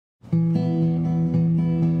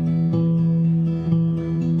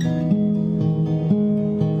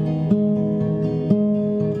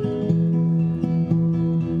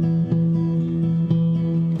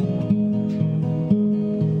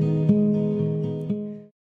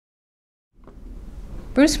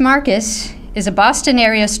Bruce Marcus is a Boston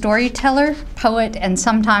area storyteller, poet, and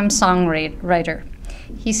sometimes songwriter.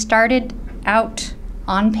 He started out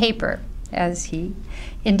on paper, as he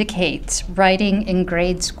indicates, writing in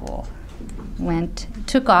grade school.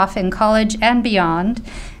 Took off in college and beyond,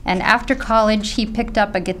 and after college he picked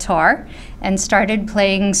up a guitar and started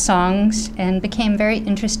playing songs and became very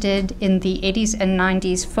interested in the 80s and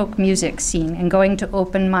 90s folk music scene and going to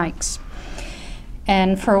open mics.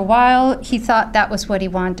 And for a while, he thought that was what he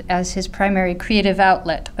wanted as his primary creative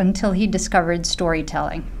outlet until he discovered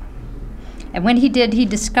storytelling. And when he did, he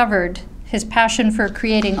discovered his passion for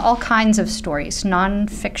creating all kinds of stories,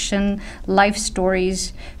 nonfiction, life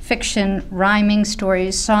stories, fiction, rhyming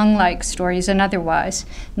stories, song-like stories, and otherwise,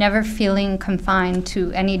 never feeling confined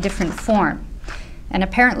to any different form. And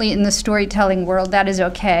apparently in the storytelling world, that is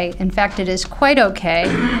okay. In fact, it is quite okay,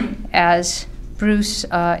 as Bruce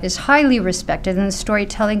is highly respected in the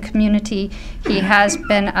storytelling community. He has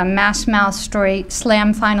been a Mass Mouth Story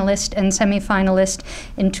Slam finalist and semifinalist.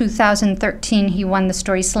 In 2013, he won the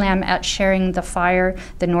Story Slam at Sharing the Fire,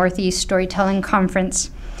 the Northeast Storytelling Conference.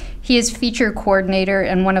 He is feature coordinator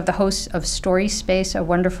and one of the hosts of Story Space, a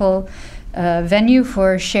wonderful venue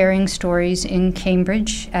for sharing stories in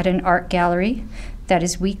Cambridge at an art gallery that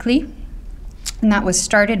is weekly. And that was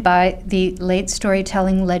started by the late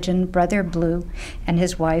storytelling legend Brother Blue and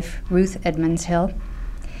his wife, Ruth Edmonds Hill.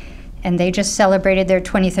 And they just celebrated their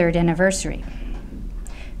 23rd anniversary.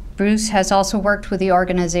 Bruce has also worked with the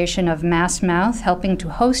organization of Mass Mouth, helping to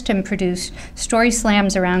host and produce story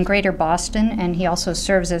slams around Greater Boston, and he also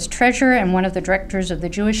serves as treasurer and one of the directors of the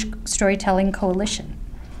Jewish Storytelling Coalition.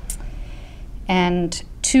 And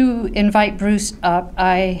to invite Bruce up,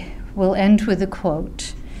 I will end with a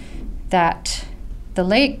quote that the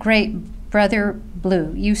late, great Brother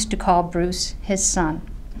Blue used to call Bruce his son,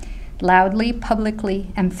 loudly,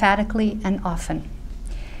 publicly, emphatically, and often.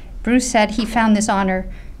 Bruce said he found this honor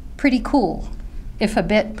pretty cool, if a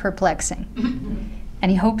bit perplexing.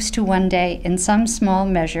 And he hopes to one day, in some small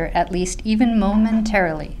measure, at least even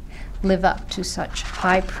momentarily, live up to such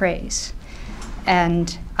high praise.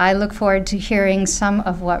 And I look forward to hearing some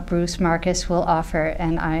of what Bruce Marcus will offer,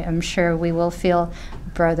 and I am sure we will feel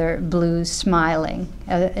Brother Blue smiling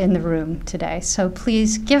in the room today. So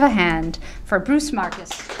please give a hand for Bruce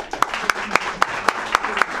Marcus.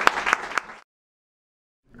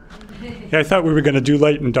 Yeah, I thought we were going to do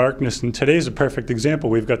light and darkness, and today's a perfect example.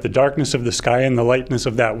 We've got the darkness of the sky and the lightness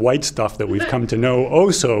of that white stuff that we've come to know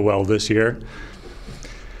oh so well this year.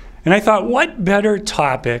 And I thought, what better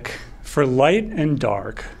topic for light and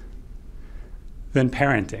dark than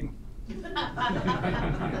parenting?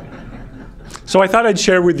 So I thought I'd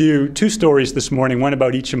share with you two stories this morning, one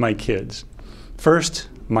about each of my kids. First,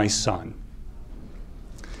 my son.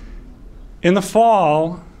 In the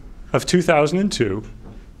fall of 2002,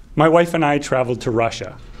 my wife and I traveled to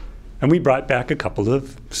Russia, and we brought back a couple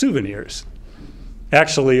of souvenirs.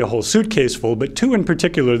 Actually, a whole suitcase full, but two in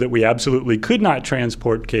particular that we absolutely could not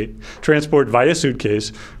transport via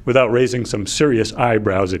suitcase without raising some serious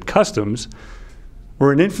eyebrows at customs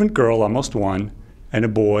were an infant girl, almost 1, and a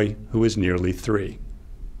boy who was nearly 3.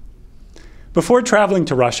 Before traveling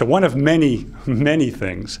to Russia, one of many, many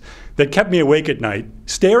things that kept me awake at night,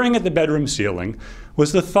 staring at the bedroom ceiling,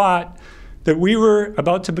 was the thought that we were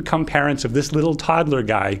about to become parents of this little toddler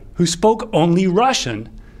guy who spoke only Russian,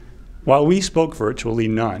 while we spoke virtually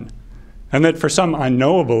none, and that for some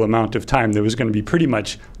unknowable amount of time there was going to be pretty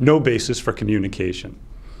much no basis for communication.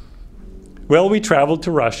 Well, we traveled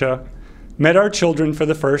to Russia, met our children for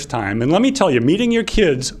the first time, and let me tell you, meeting your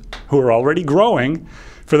kids, who are already growing,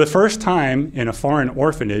 for the first time in a foreign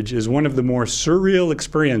orphanage is one of the more surreal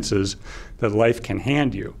experiences that life can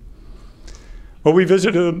hand you. Well, we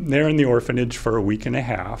visited them there in the orphanage for a week and a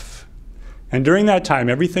half, and during that time,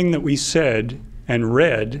 everything that we said and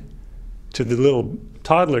read to the little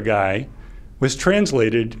toddler guy was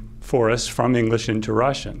translated for us from English into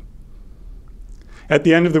Russian. At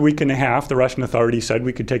the end of the week and a half, the Russian authorities said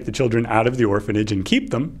we could take the children out of the orphanage and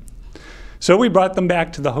keep them. So we brought them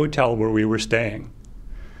back to the hotel where we were staying.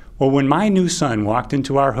 Well, when my new son walked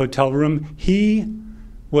into our hotel room, he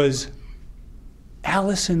was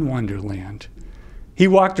Alice in Wonderland. He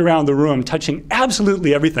walked around the room touching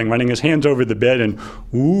absolutely everything, running his hands over the bed and,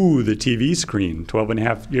 ooh, the TV screen. 12 and a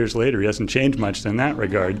half years later, he hasn't changed much in that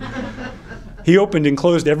regard. He opened and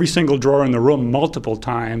closed every single drawer in the room multiple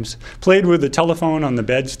times, played with the telephone on the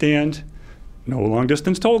bedstand. No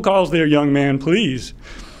long-distance toll calls there, young man, please.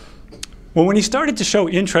 Well, when he started to show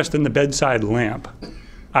interest in the bedside lamp,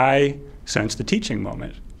 I sensed a teaching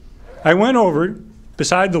moment. I went over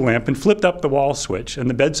beside the lamp and flipped up the wall switch, and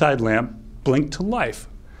the bedside lamp blinked to life.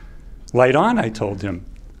 Light on, I told him.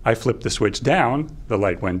 I flipped the switch down, the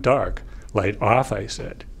light went dark. Light off, I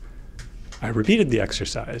said. I repeated the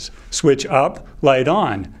exercise. Switch up, light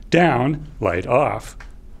on, down, light off.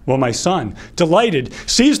 Well, my son, delighted,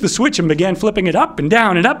 seized the switch and began flipping it up and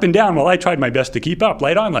down while I tried my best to keep up.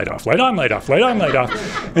 Light on, light off, light on, light off, light on, light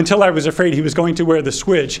off, until I was afraid he was going to wear the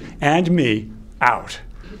switch and me out.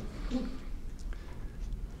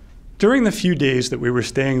 During the few days that we were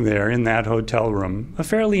staying there in that hotel room, a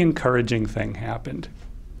fairly encouraging thing happened.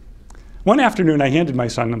 One afternoon, I handed my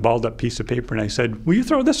son a balled up piece of paper and I said, "Will you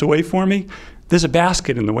throw this away for me? There's a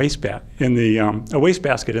basket in the a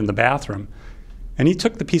wastebasket in the bathroom." And he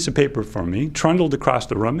took the piece of paper from me, trundled across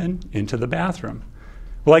the room and into the bathroom.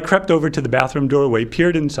 Well, I crept over to the bathroom doorway,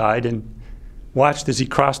 peered inside, and watched as he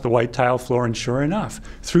crossed the white tile floor, and sure enough,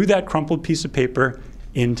 threw that crumpled piece of paper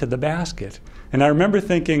into the basket. And I remember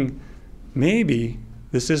thinking, maybe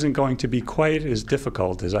this isn't going to be quite as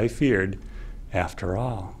difficult as I feared after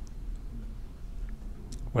all.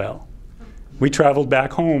 Well, we traveled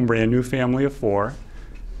back home, brand new family of 4.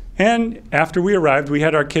 And after we arrived, we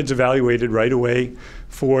had our kids evaluated right away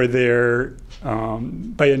for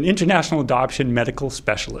by an international adoption medical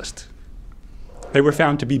specialist. They were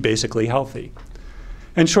found to be basically healthy.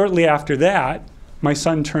 And shortly after that, my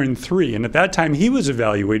son turned 3, and at that time he was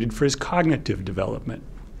evaluated for his cognitive development.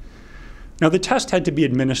 Now the test had to be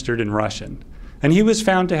administered in Russian, and he was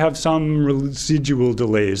found to have some residual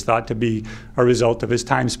delays, thought to be a result of his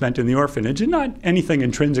time spent in the orphanage, and not anything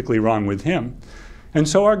intrinsically wrong with him. And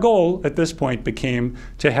so our goal at this point became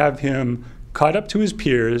to have him caught up to his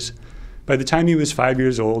peers by the time he was 5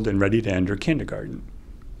 years old and ready to enter kindergarten.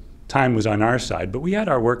 Time was on our side, but we had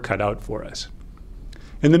our work cut out for us.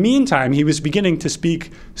 In the meantime, he was beginning to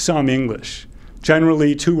speak some English,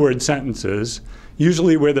 generally 2-word sentences,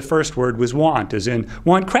 usually where the first word was want, as in,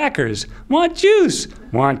 want crackers, want juice,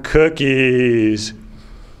 want cookies.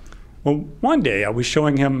 Well, one day I was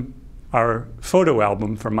showing him our photo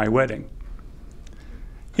album from my wedding.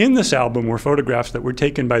 In this album were photographs that were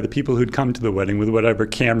taken by the people who'd come to the wedding with whatever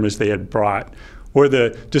cameras they had brought, or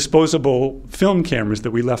the disposable film cameras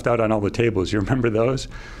that we left out on all the tables. You remember those?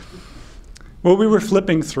 Well, we were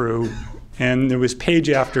flipping through, and there was page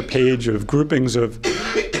after page of groupings of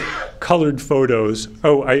colored photos.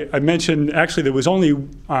 Oh, I mentioned, actually, there was only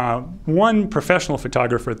one professional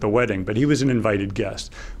photographer at the wedding, but he was an invited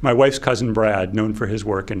guest, my wife's cousin Brad, known for his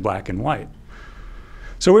work in black and white.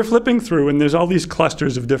 So we're flipping through, and there's all these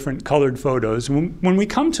clusters of different colored photos. When we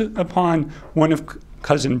come upon one of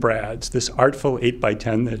cousin Brad's, this artful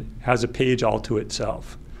 8x10 that has a page all to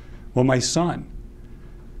itself, well, my son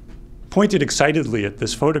pointed excitedly at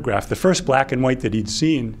this photograph, the first black and white that he'd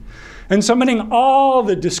seen, and summoning all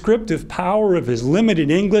the descriptive power of his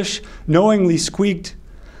limited English, knowingly squeaked,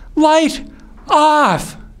 "Light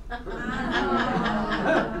off!"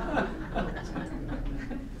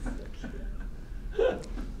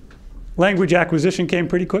 Language acquisition came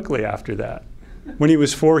pretty quickly after that. When he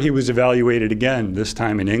was 4, he was evaluated again, this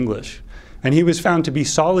time in English. And he was found to be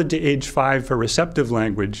solid to age 5 for receptive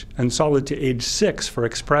language and solid to age 6 for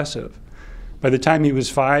expressive. By the time he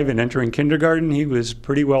was 5 and entering kindergarten, he was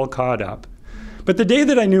pretty well caught up. But the day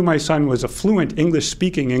that I knew my son was a fluent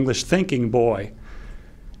English-speaking, English-thinking boy,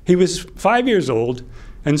 he was 5 years old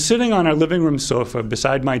and sitting on our living room sofa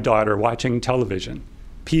beside my daughter watching television,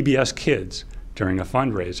 PBS Kids, during a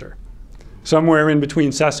fundraiser. Somewhere in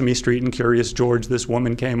between Sesame Street and Curious George, this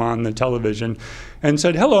woman came on the television and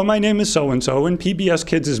said, "Hello, my name is so-and-so, and PBS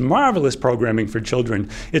Kids is marvelous programming for children.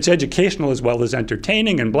 It's educational as well as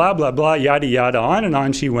entertaining," and blah, blah, blah, yada, yada, on and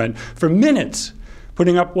on she went for minutes,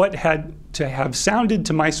 putting up what had to have sounded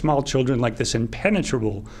to my small children like this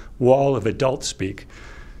impenetrable wall of adult speak,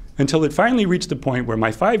 until it finally reached the point where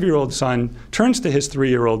my 5-year-old son turns to his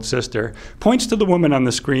 3-year-old sister, points to the woman on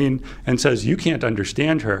the screen, and says, "You can't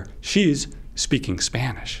understand her. She's speaking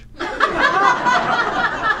Spanish."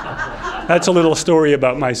 That's a little story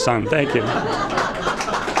about my son. Thank you.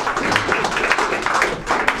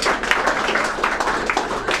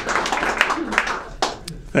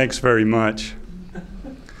 Thanks very much.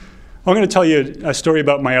 I'm going to tell you a story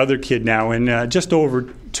about my other kid now in just over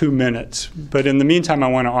 2 minutes. But in the meantime, I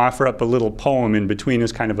want to offer up a little poem in between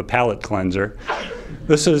as kind of a palate cleanser.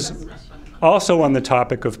 This is also on the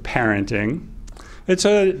topic of parenting. It's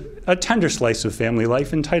a tender slice of family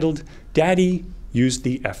life entitled, "Daddy Used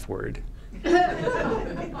the F Word."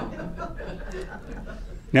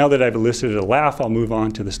 Now that I've elicited a laugh, I'll move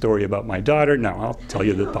on to the story about my daughter. No, I'll tell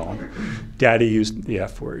you the poem. Daddy used the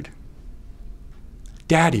F word.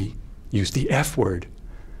 Daddy used the F word.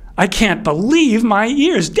 I can't believe my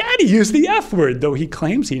ears. Daddy used the F word, though he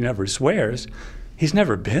claims he never swears. He's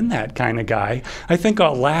never been that kind of guy. I think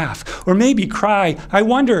I'll laugh or maybe cry. I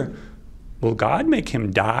wonder, will God make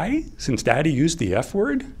him die since Daddy used the F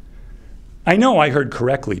word? I know I heard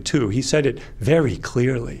correctly, too. He said it very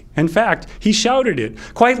clearly. In fact, he shouted it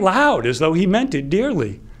quite loud as though he meant it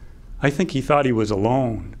dearly. I think he thought he was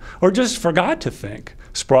alone or just forgot to think,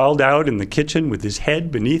 sprawled out in the kitchen with his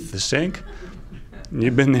head beneath the sink.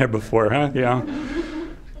 You've been there before, huh? Yeah.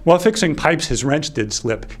 While fixing pipes, his wrench did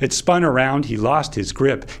slip. It spun around, he lost his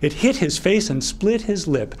grip. It hit his face and split his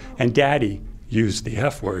lip, and Daddy used the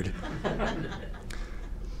F word.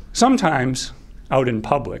 Sometimes, out in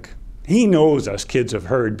public, he knows us kids have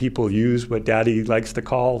heard people use what Daddy likes to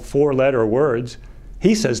call four-letter words.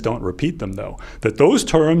 He says don't repeat them, though, that those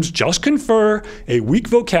terms just confer a weak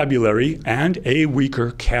vocabulary and a weaker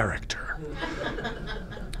character.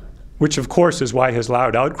 Which, of course, is why his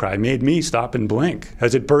loud outcry made me stop and blink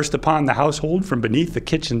as it burst upon the household from beneath the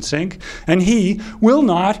kitchen sink. And he will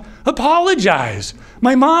not apologize.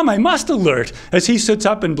 My mom, I must alert, as he sits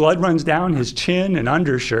up and blood runs down his chin and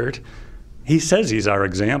undershirt. He says he's our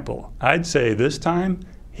example. I'd say this time,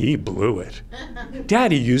 he blew it.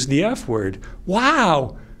 Daddy used the F word.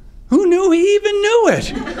 Wow, who knew he even knew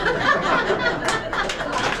it?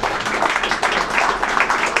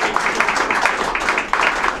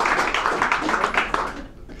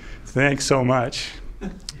 Thanks so much.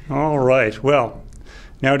 All right, well,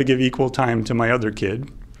 now to give equal time to my other kid.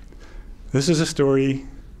 This is a story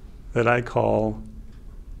that I call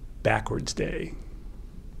Backwards Day.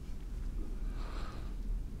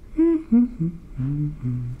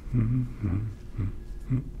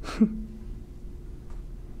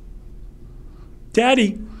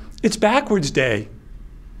 Daddy, it's backwards day.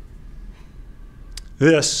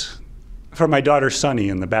 This for my daughter Sunny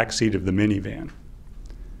in the back seat of the minivan.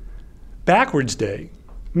 Backwards day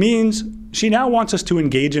means she now wants us to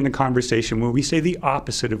engage in a conversation where we say the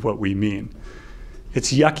opposite of what we mean.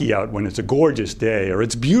 It's yucky out when it's a gorgeous day, or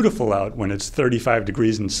it's beautiful out when it's 35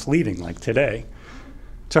 degrees and sleeting like today.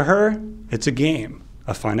 To her, it's a game,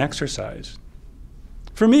 a fun exercise.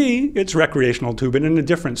 For me, it's recreational too, but in a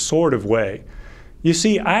different sort of way. You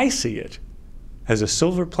see, I see it as a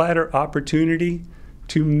silver platter opportunity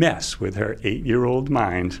to mess with her 8-year-old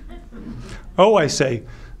mind. Oh, I say,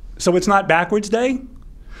 so it's not backwards day?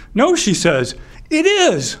 No, she says, it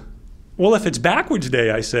is. Well, if it's backwards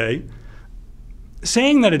day, I say,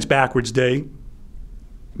 saying that it's backwards day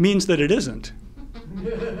means that it isn't.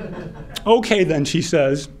 Okay, then, she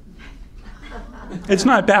says, it's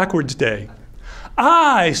not backwards day.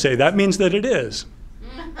 I say, that means that it is.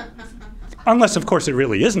 Unless, of course, it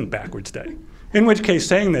really isn't backwards day, in which case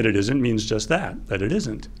saying that it isn't means just that it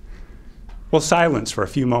isn't. Well, silence for a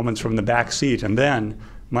few moments from the back seat, and then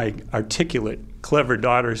my articulate, clever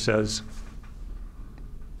daughter says,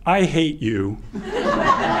 I hate you.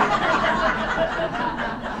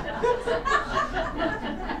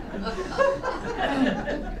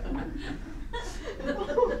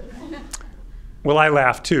 Well, I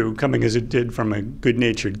laughed too, coming as it did from a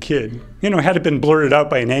good-natured kid. You know, had it been blurted out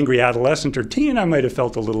by an angry adolescent or teen, I might have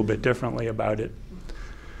felt a little bit differently about it.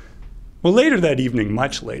 Well, later that evening,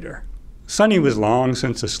 much later, Sunny was long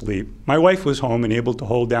since asleep. My wife was home and able to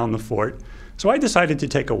hold down the fort, so I decided to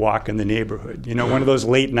take a walk in the neighborhood. You know, one of those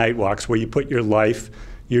late night walks where you put your life,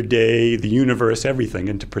 your day, the universe, everything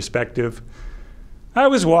into perspective. I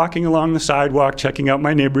was walking along the sidewalk, checking out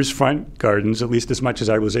my neighbor's front gardens, at least as much as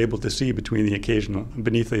I was able to see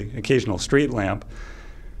beneath the occasional street lamp,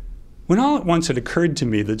 when all at once it occurred to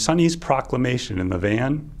me that Sunny's proclamation in the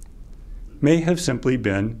van may have simply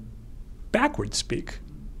been backward speak.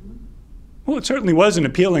 Well, it certainly was an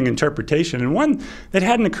appealing interpretation, and one that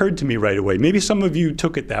hadn't occurred to me right away. Maybe some of you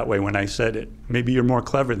took it that way when I said it. Maybe you're more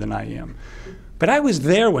clever than I am. But I was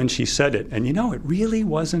there when she said it, and you know, it really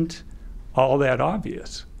wasn't all that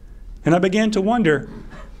obvious. And I began to wonder,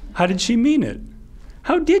 how did she mean it?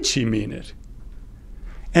 How did she mean it?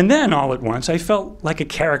 And then, all at once, I felt like a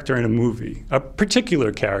character in a movie, a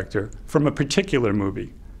particular character from a particular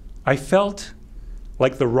movie. I felt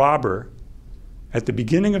like the robber at the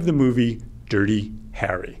beginning of the movie Dirty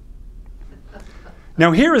Harry.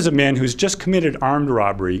 Now, here is a man who's just committed armed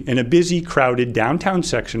robbery in a busy, crowded downtown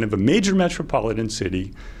section of a major metropolitan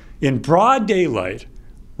city in broad daylight,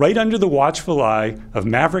 right under the watchful eye of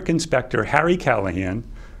Maverick Inspector Harry Callahan,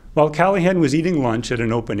 while Callahan was eating lunch at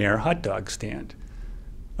an open-air hot dog stand.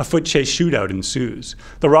 A foot chase shootout ensues,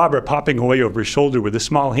 the robber popping away over his shoulder with a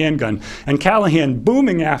small handgun, and Callahan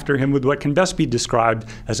booming after him with what can best be described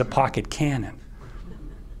as a pocket cannon.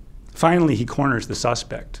 Finally, he corners the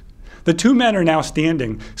suspect. The two men are now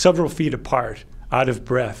standing several feet apart, out of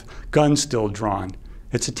breath, guns still drawn,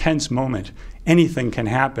 It's a tense moment. Anything can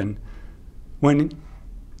happen. When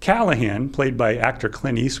Callahan, played by actor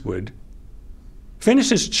Clint Eastwood,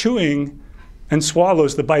 finishes chewing and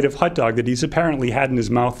swallows the bite of hot dog that he's apparently had in his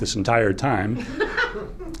mouth this entire time,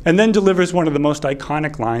 and then delivers one of the most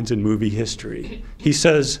iconic lines in movie history. He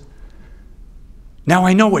says, "Now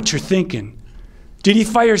I know what you're thinking. Did he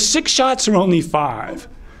fire 6 shots or only 5?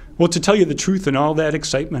 Well, to tell you the truth, in all that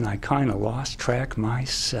excitement, I kind of lost track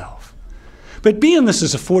myself. But being this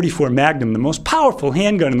is a .44 Magnum, the most powerful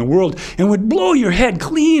handgun in the world, and would blow your head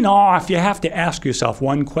clean off, you have to ask yourself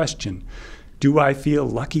one question. Do I feel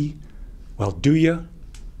lucky? Well, do you,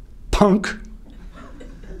 punk?"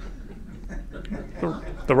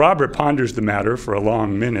 The robber ponders the matter for a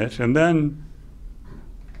long minute and then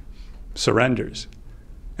surrenders.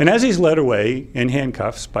 And as he's led away in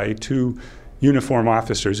handcuffs by 2 uniformed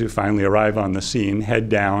officers who finally arrive on the scene, head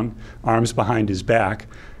down, arms behind his back,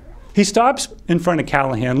 he stops in front of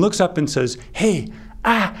Callahan, looks up and says, "Hey,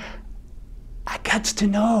 I gots to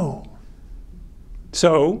know."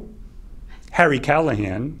 So Harry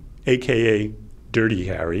Callahan, AKA Dirty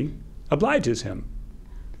Harry, obliges him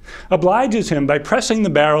by pressing the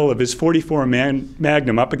barrel of his .44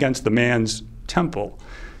 Magnum up against the man's temple.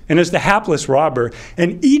 And as the hapless robber,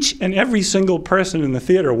 and each and every single person in the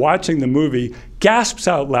theater watching the movie gasps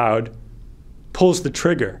out loud, pulls the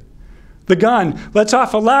trigger. The gun lets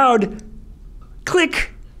off a loud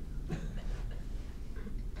click.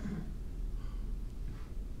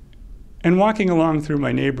 And walking along through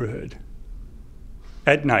my neighborhood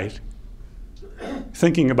at night,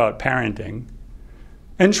 thinking about parenting,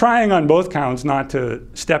 and trying on both counts not to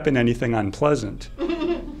step in anything unpleasant,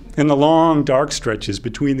 in the long dark stretches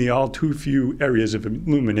between the all too few areas of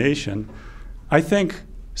illumination, I think,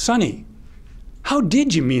 "Sonny, how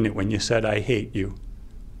did you mean it when you said I hate you?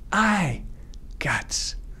 I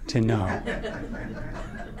gots to know."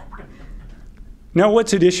 Now,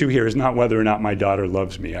 what's at issue here is not whether or not my daughter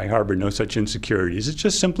loves me. I harbor no such insecurities. It's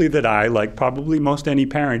just simply that I, like probably most any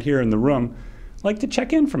parent here in the room, like to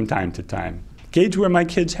check in from time to time, gauge where my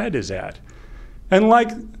kid's head is at. And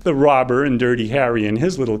like the robber and Dirty Harry in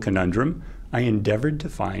his little conundrum, I endeavored to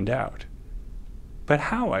find out. But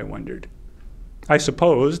how, I wondered? I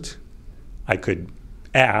supposed I could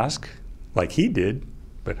ask, like he did,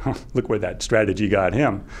 but look where that strategy got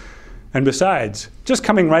him. And besides, just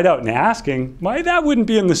coming right out and asking, why, that wouldn't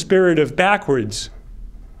be in the spirit of backwards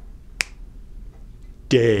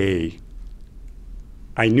day.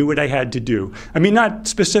 I knew what I had to do. I mean, not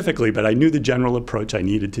specifically, but I knew the general approach I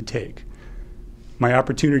needed to take. My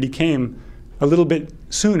opportunity came a little bit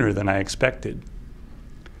sooner than I expected.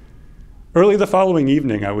 Early the following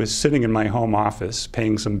evening, I was sitting in my home office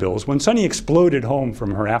paying some bills when Sunny exploded home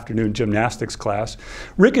from her afternoon gymnastics class,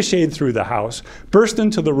 ricocheted through the house, burst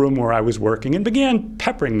into the room where I was working, and began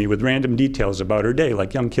peppering me with random details about her day,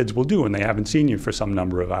 like young kids will do when they haven't seen you for some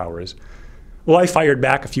number of hours. Well, I fired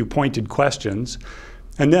back a few pointed questions,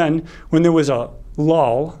 and then, when there was a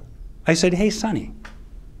lull, I said, "Hey, Sunny,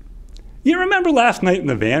 you remember last night in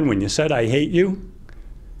the van when you said I hate you?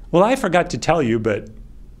 Well, I forgot to tell you, but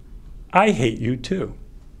I hate you too."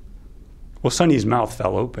 Well, Sunny's mouth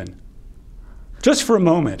fell open, just for a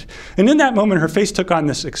moment. And in that moment, her face took on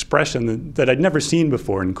this expression that I'd never seen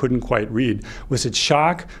before and couldn't quite read. Was it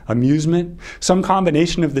shock, amusement, some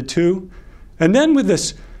combination of the two? And then with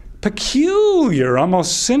this peculiar,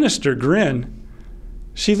 almost sinister grin,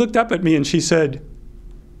 she looked up at me and she said,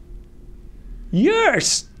 "You're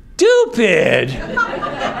stupid."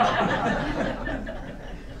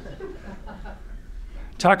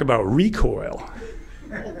 Talk about recoil.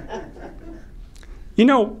 You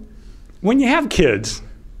know, when you have kids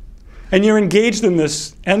and you're engaged in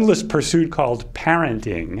this endless pursuit called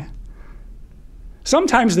parenting,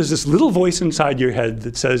 sometimes there's this little voice inside your head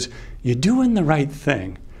that says, "You're doing the right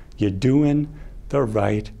thing. You're doing the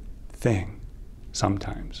right thing."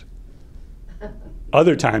 Sometimes.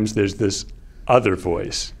 Other times there's this other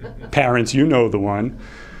voice. Parents, you know the one.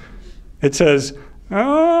 It says,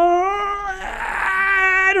 "Oh,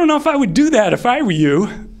 I don't know if I would do that if I were you.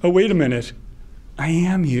 Oh, wait a minute. I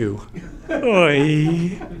am you."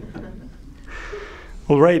 Oy.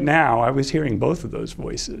 Well, right now, I was hearing both of those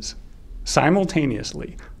voices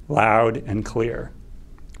simultaneously, loud and clear.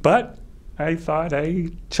 But I thought I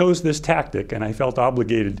chose this tactic, and I felt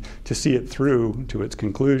obligated to see it through to its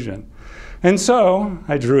conclusion. And so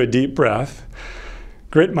I drew a deep breath,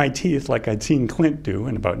 grit my teeth like I'd seen Clint do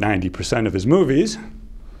in about 90% of his movies,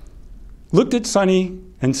 looked at Sunny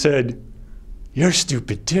and said, "You're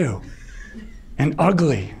stupid too, and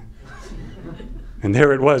ugly." And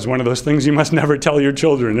there it was, one of those things you must never tell your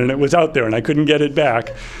children, and it was out there and I couldn't get it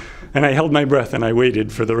back. And I held my breath and I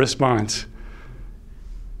waited for the response.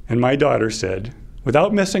 And my daughter said,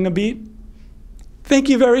 without missing a beat, "Thank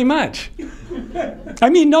you very much." I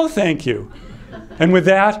mean, no thank you. And with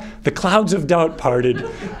that, the clouds of doubt parted,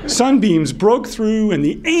 sunbeams broke through, and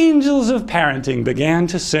the angels of parenting began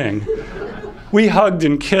to sing. We hugged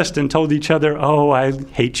and kissed and told each other, "Oh, I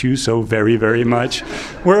hate you so very, very much."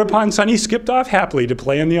 Whereupon Sonny skipped off happily to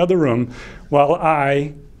play in the other room while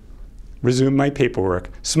I resumed my paperwork,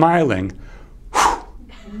 smiling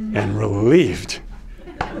and relieved.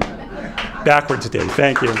 Backwards, Dave.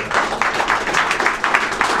 Thank you.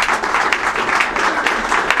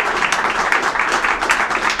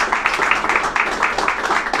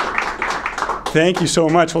 Thank you so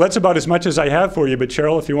much. Well, that's about as much as I have for you, but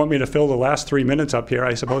Cheryl, if you want me to fill the last 3 minutes up here,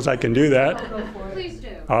 I suppose I can do that. Please do.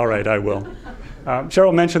 All right, I will.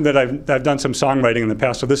 Cheryl mentioned that I've done some songwriting in the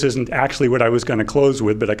past, so this isn't actually what I was going to close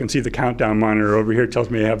with, but I can see the countdown monitor over here tells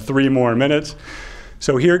me I have 3 more minutes.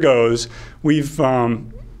 So here goes. We've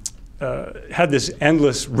had this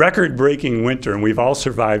endless record-breaking winter, and we've all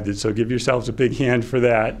survived it, so give yourselves a big hand for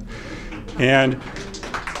that. And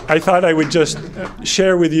I thought I would just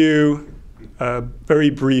share with you a very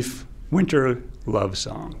brief winter love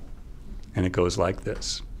song. And it goes like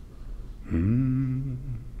this.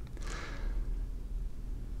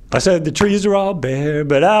 I said the trees are all bare,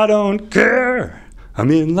 but I don't care.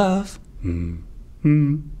 I'm in love.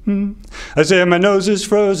 I said my nose is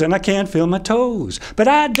frozen, I can't feel my toes, but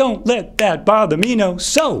I don't let that bother me, no.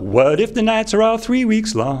 So what if the nights are all 3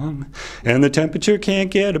 weeks long and the temperature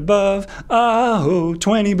can't get above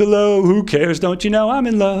 20 below? Who cares? Don't you know I'm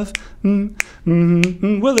in love?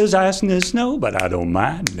 Well, there's ice and there's snow, but I don't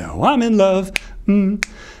mind. No, I'm in love.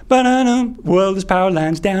 Well, there's power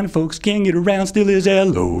lines down and folks can't get around. Still is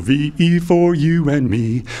L-O-V-E for you and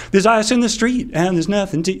me. There's ice in the street and there's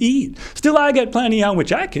nothing to eat. Still I got plenty on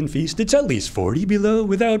which I can feast. It's at least 40 below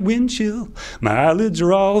without wind chill. My eyelids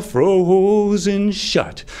are all frozen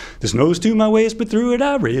shut. The snow's to my waist, but through it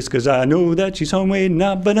I race, 'cause I know that she's home waiting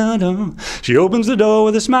up. She opens the door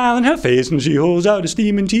with a smile on her face and she holds out a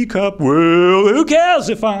steaming teacup. Well, who cares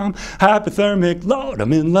if I'm hypothermic? Lord,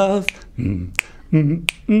 I'm in love.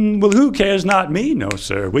 Well, who cares? Not me, no,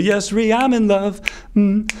 sir. Well, yes, Ree, I'm in love.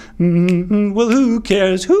 Well, who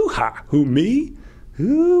cares? Who-ha? Who, me?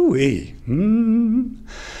 Who-wee?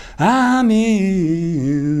 I'm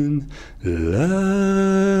in love.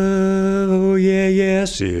 Oh, yeah,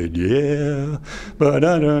 yes, it, yeah.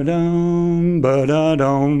 Ba-da-da-dum,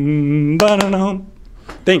 ba-da-dum, ba-da-dum.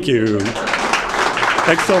 Thank you.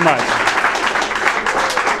 Thanks so much.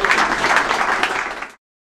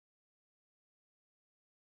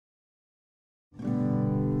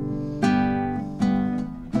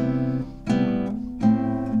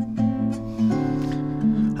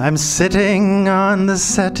 I'm sitting on the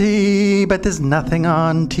settee, but there's nothing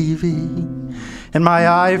on TV. And my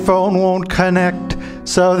iPhone won't connect,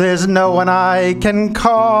 so there's no one I can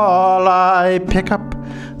call. I pick up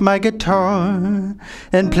my guitar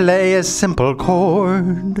and play a simple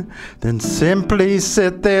chord, then simply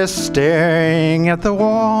sit there staring at the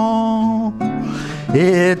wall.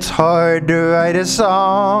 It's hard to write a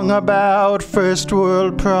song about first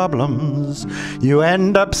world problems. You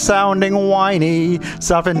end up sounding whiny,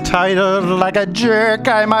 self-entitled like a jerk.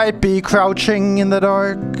 I might be crouching in the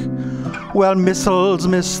dark while missiles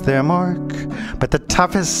miss their mark. But the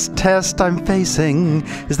toughest test I'm facing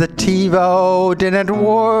is the TiVo didn't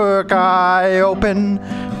work. I open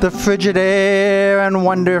the Frigidaire and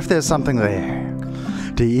wonder if there's something there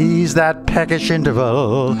to ease that peckish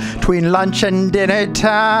interval between lunch and dinner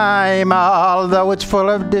time. Although it's full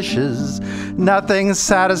of dishes, nothing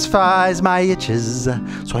satisfies my itches.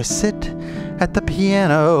 So I sit at the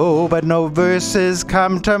piano, but no verses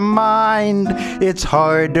come to mind. It's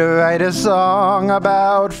hard to write a song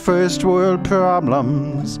about first world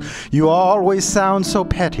problems. You always sound so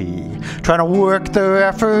petty, trying to work the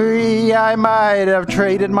referee. I might have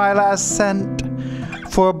traded my last cent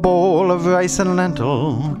for a bowl of rice and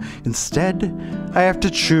lentil. Instead, I have to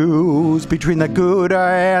choose between the Gouda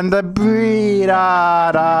and the Brie.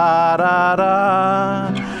 Da da da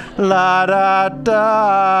da, la da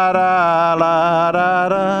da da, la da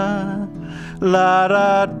da, la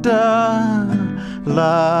da da,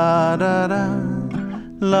 la da da,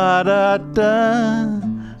 la da da,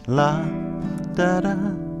 la da da,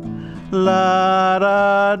 la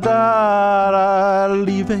da da,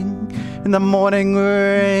 leaving in the morning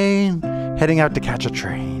rain, heading out to catch a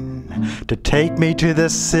train to take me to the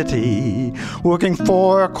city, working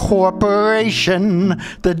for a corporation.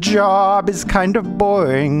 The job is kind of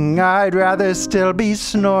boring, I'd rather still be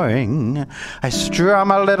snoring. I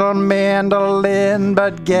strum a little mandolin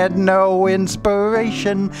but get no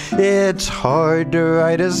inspiration. It's hard to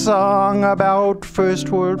write a song about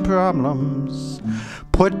first world problems.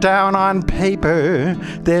 Put down on paper,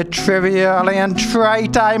 they're trivial and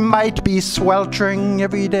trite. I might be sweltering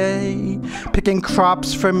every day, picking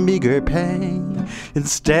crops for meager pay.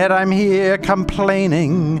 Instead, I'm here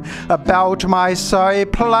complaining about my sorry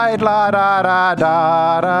plight. La da da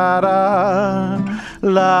da da da,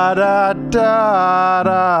 la da da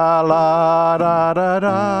da, la da da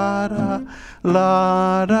da da,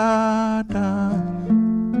 la da da.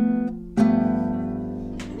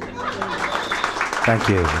 Thank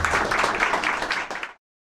you.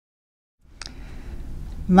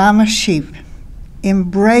 Mama Sheep,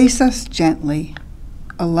 embrace us gently,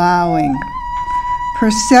 allowing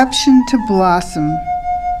perception to blossom,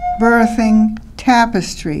 birthing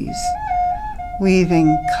tapestries,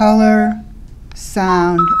 weaving color,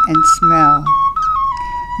 sound, and smell.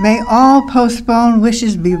 May all postponed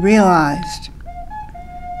wishes be realized.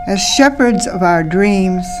 As shepherds of our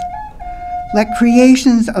dreams, let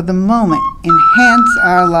creations of the moment enhance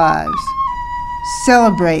our lives.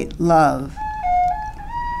 Celebrate love.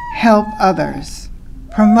 Help others.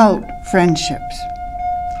 Promote friendships.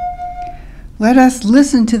 Let us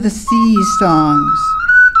listen to the sea songs.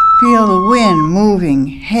 Feel the wind moving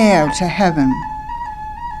hair to heaven.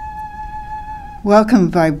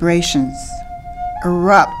 Welcome vibrations.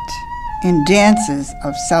 Erupt in dances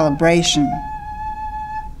of celebration.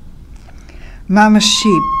 Mama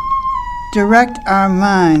Sheep, direct our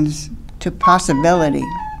minds to possibility.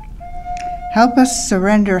 Help us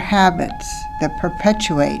surrender habits that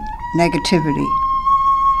perpetuate negativity.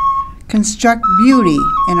 Construct beauty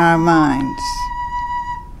in our minds.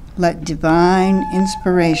 Let divine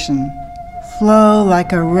inspiration flow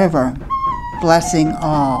like a river, blessing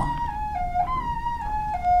all.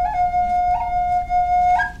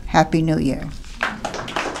 Happy New Year.